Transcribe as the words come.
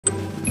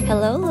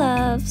Hello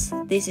loves!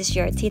 This is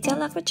your Tita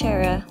La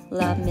Cuchara,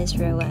 Love Miss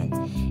Rowan.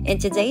 In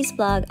today's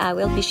vlog, I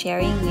will be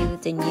sharing you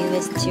the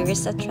newest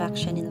tourist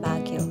attraction in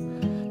Baguio.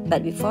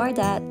 But before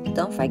that,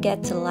 don't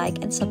forget to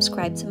like and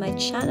subscribe to my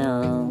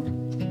channel.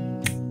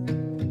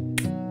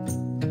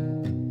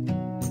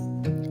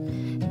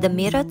 The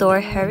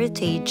Mirador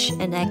Heritage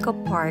and Eco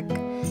Park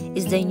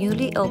is the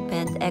newly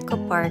opened eco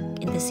park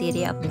in the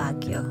city of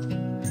Baguio.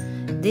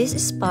 This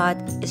spot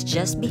is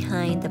just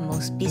behind the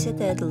most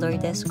visited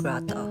Lourdes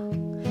Grotto.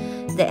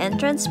 The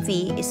entrance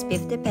fee is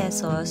 50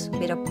 pesos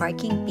with a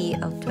parking fee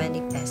of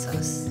 20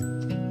 pesos.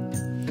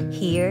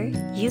 Here,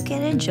 you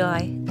can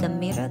enjoy the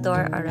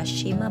Mirador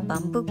Arashima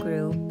Bamboo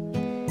Grove,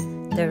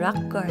 the Rock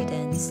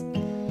Gardens,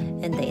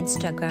 and the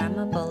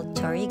Instagrammable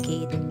Torii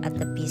Gate at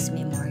the Peace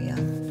Memorial.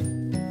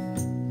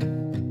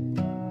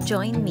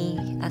 Join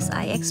me as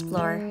I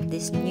explore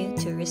this new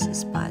tourist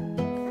spot.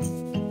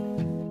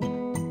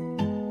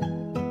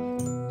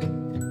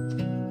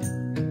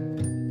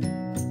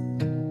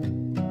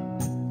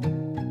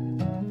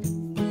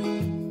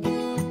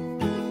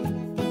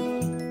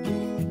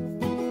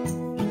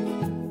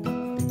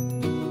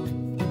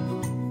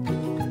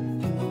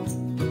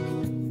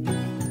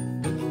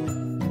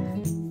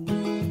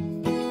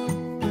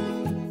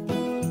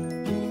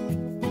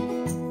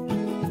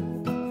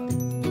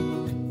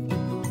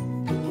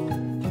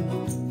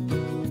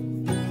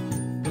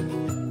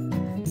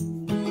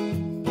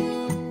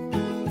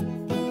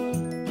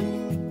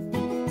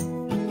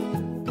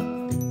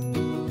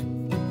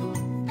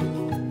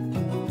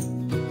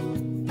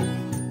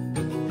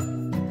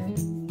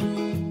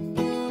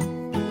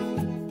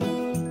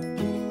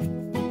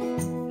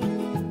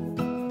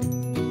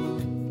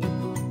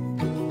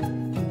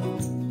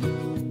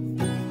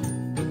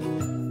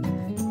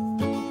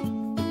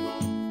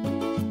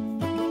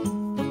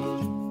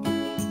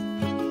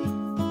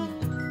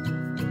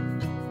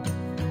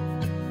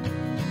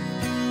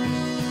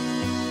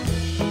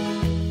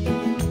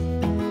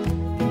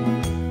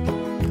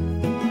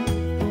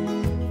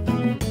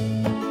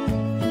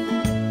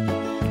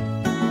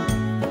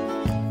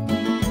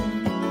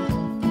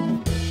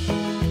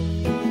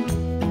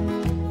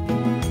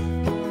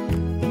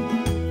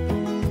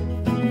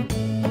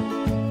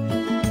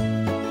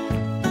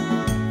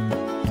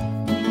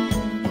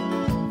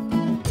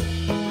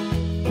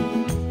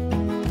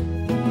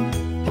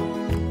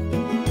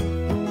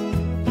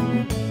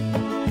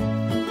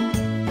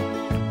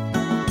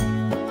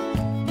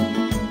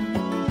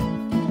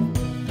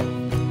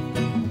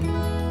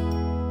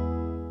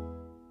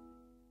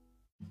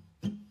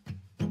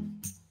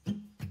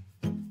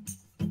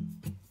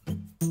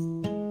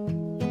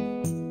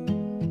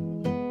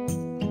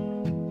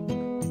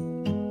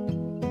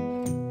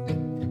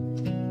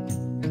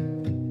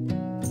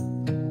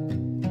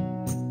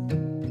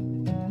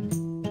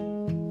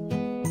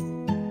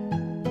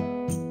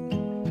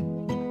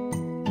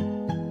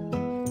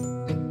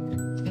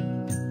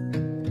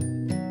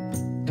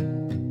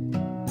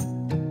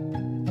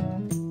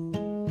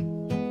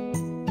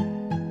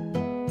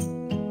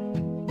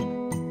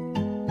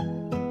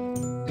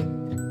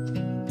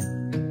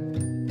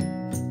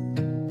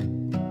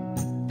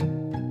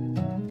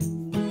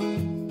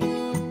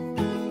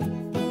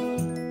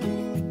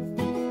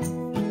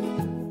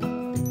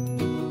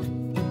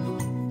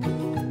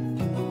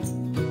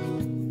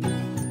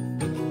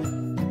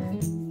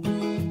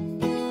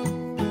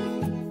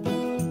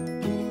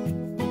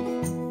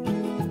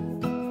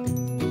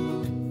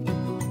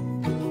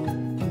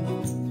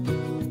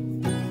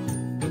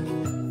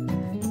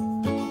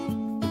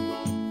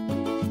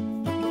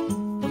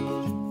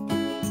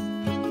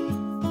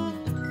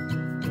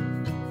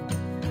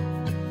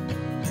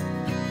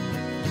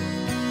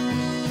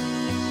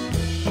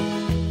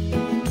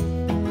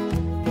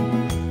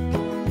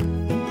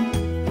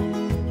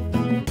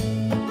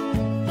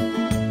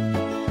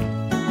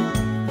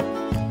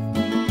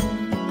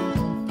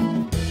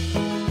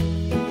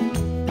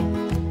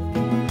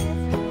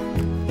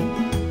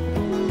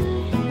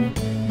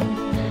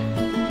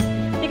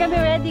 Kami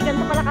ready,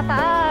 ganito pala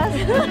kataas.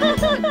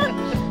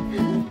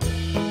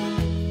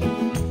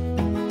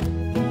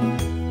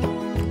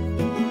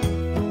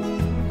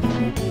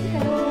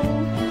 Hello.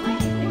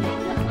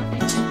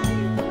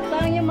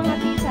 Parang yung mga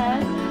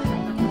titas.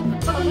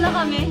 Pagod na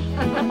kami.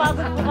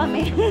 Napagod po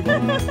kami.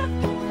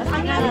 Kasi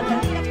nga natin.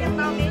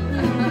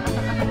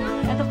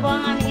 Ito po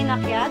ang aming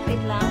inakyat.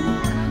 Wait lang.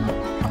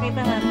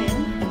 Pakita natin.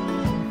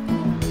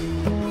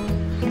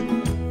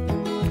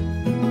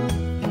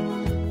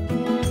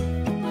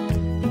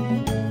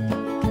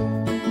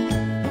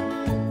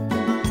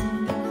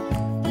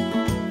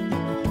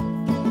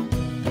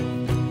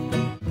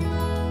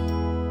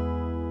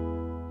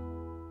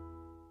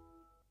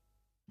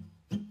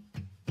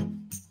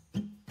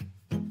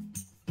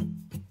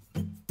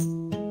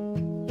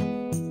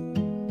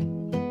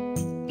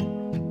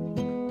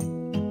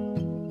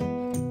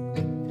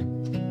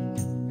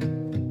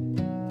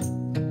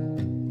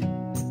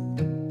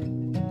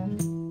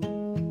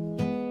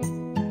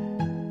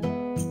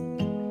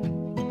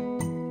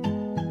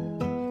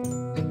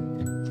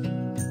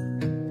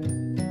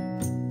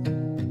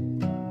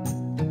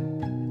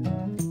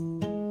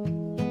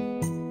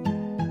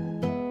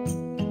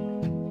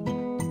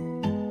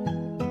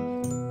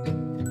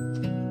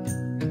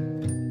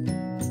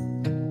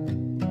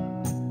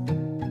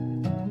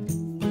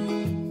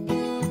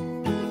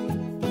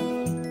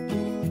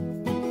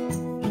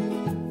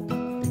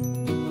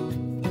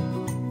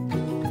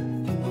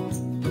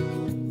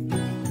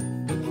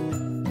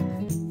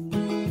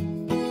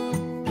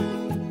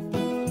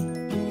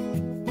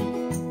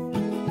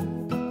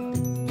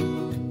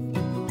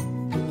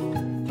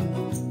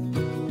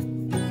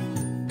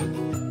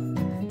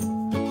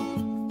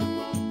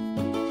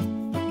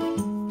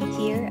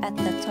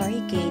 at the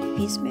Torrey Gate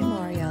Peace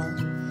Memorial,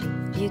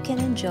 you can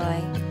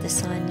enjoy the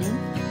sunny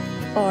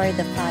or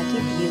the foggy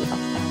view of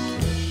Baguio.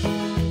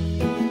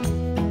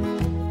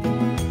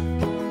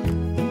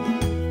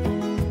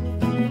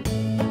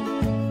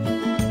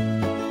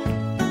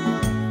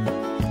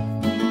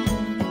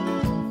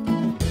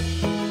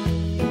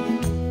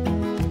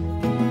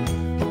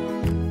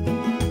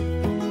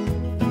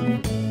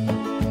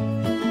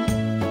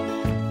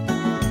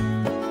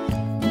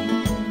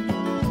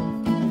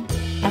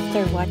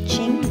 After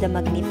watching the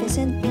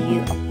magnificent view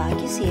of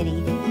Baguio City,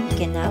 you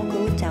can now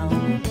go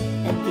down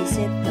and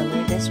visit the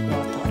Lourdes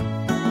Grotto.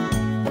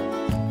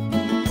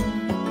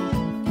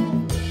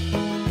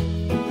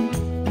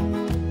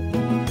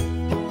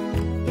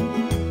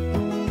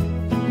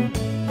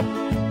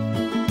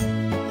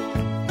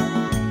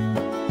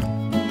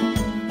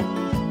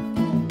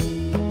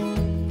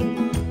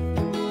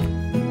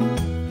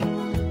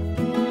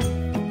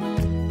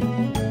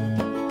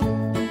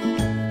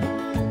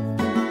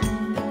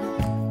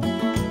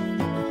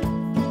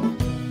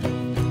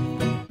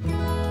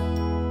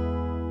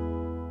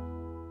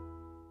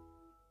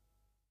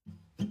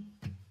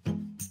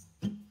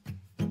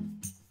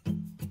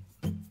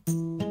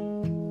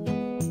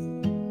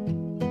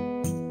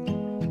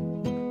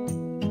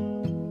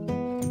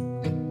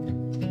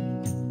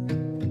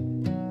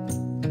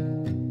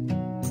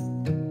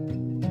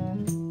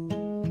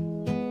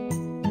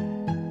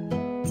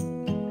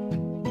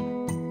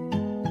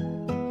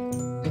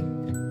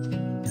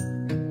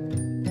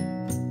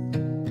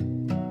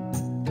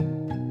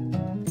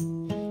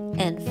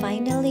 And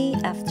finally,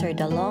 after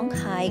the long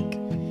hike,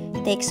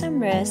 take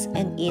some rest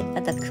and eat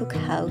at the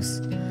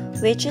cookhouse,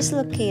 which is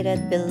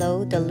located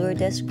below the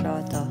Lourdes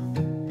Grotto.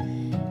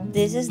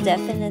 This is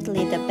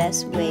definitely the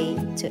best way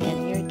to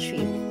end your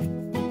trip.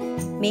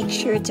 Make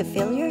sure to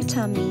fill your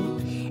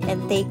tummy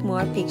and take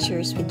more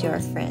pictures with your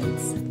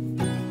friends.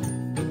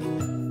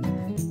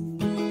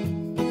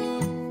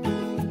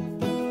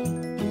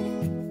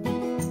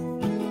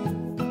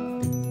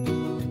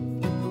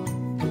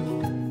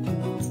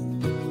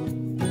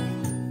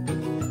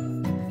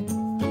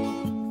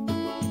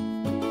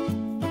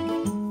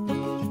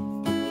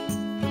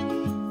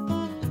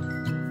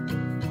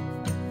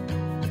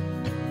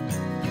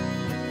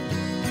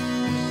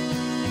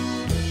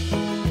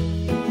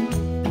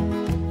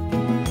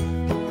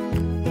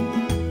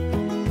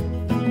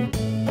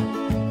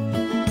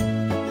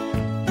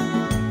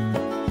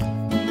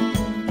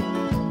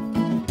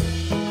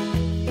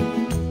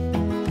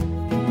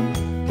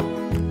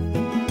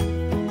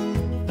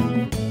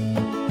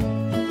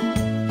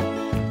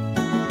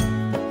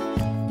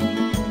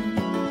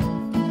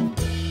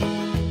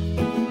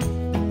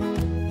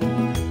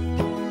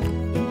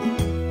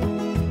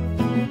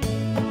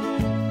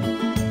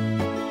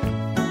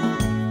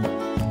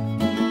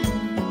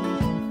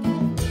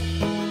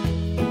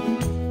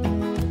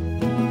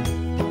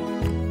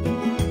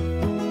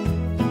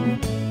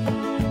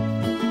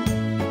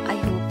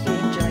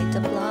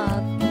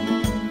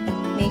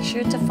 Make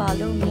sure to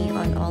follow me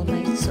on all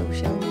my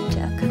social